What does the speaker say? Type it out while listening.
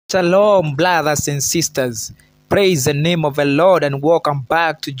Shalom, brothers and sisters. Praise the name of the Lord and welcome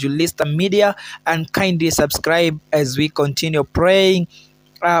back to Julista Media, and kindly subscribe as we continue praying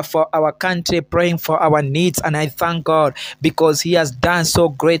for our country, praying for our needs. And I thank God because He has done so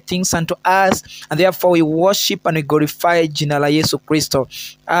great things unto us, and therefore we worship and we glorify Jina la Yesu Kristo.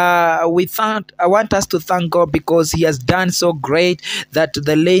 I want us to thank God because He has done so great that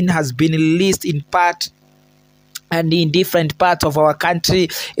the rain has been released in part and in different parts of our country.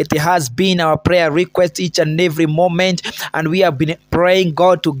 It has been our prayer request each and every moment, and we have been praying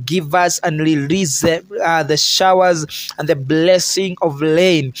God to give us and release the showers and the blessing of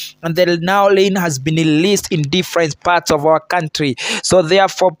rain. And the now rain has been released in different parts of our country. So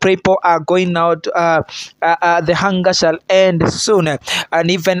therefore people are going out. The hunger shall end soon,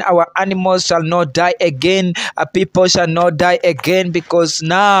 and even our animals shall not die again. People shall not die again, because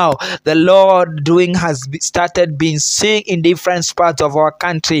now the Lord doing has started being seen in different parts of our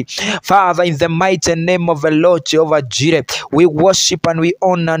country. Father, in the mighty name of the Lord Jehovah Jireh, we worship and we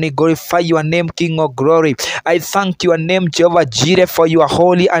honor and we glorify your name, King of glory. I thank your name, Jehovah Jireh, for you are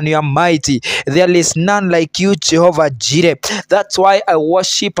holy and you are mighty. There is none like you, Jehovah Jireh. That's why I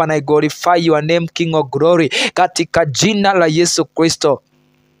worship and I glorify your name, King of glory, katika jina la Yesu Kristo.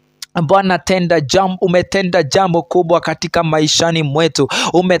 Bwana, umetenda jambo kubwa katika maishani mwetu.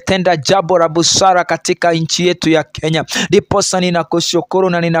 Umetenda jambo la busara katika nchi yetu ya Kenya. Ndiposa ninakushukuru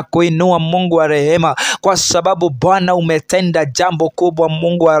na ninakuinua, Mungu wa rehema, kwa sababu Bwana umetenda jambo kubwa,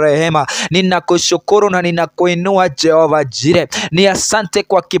 Mungu wa rehema. Ninakushukuru na ninakuinua, Jehovah Jireh. Ni asante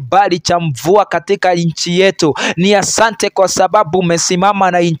kwa kibali cha mvua katika nchi yetu. Ni asante kwa sababu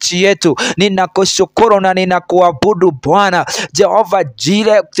umesimama na nchi yetu. Ninakushukuru na ninakuabudu Bwana. Jehovah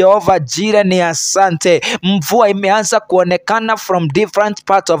Jireh, ni asante. Mvua imeanza kuonekana from different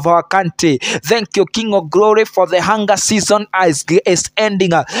parts of our country. Thank you, King of glory, for the hunger season is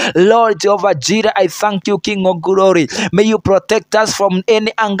ending. Lord Jehovah Jireh, I thank you, King of glory. May you protect us from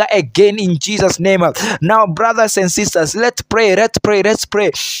any hunger again in Jesus' name. Now, brothers and sisters, let's pray.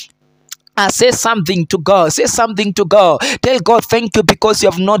 Say something to God. Say something to God. Tell God thank you because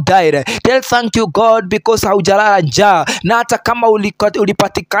you have not died. Tell thank you God because haujalala njaa, na hata kama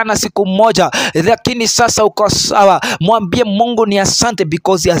ulipatikana siku moja lakini sasa uko sawa. Mwambie Mungu ni asante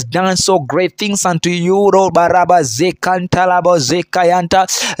because he has done so great things unto you. Ro baraba zekanta labo zekayanta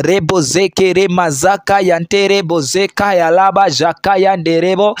rebo zeke remazaka yante rebo zeka ya laba jaka yande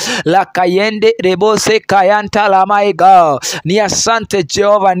rebo la kayende rebo zekayanta la my God. Ni asante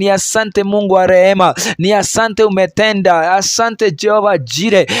Jehovah, ni asante Mungu wa rehema, ni asante umetenda. Asante Jehovah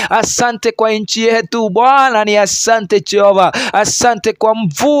Jireh, asante kwa nchi yetu Bwana, ni asante Jehovah, asante kwa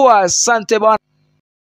mvua, asante Bwana.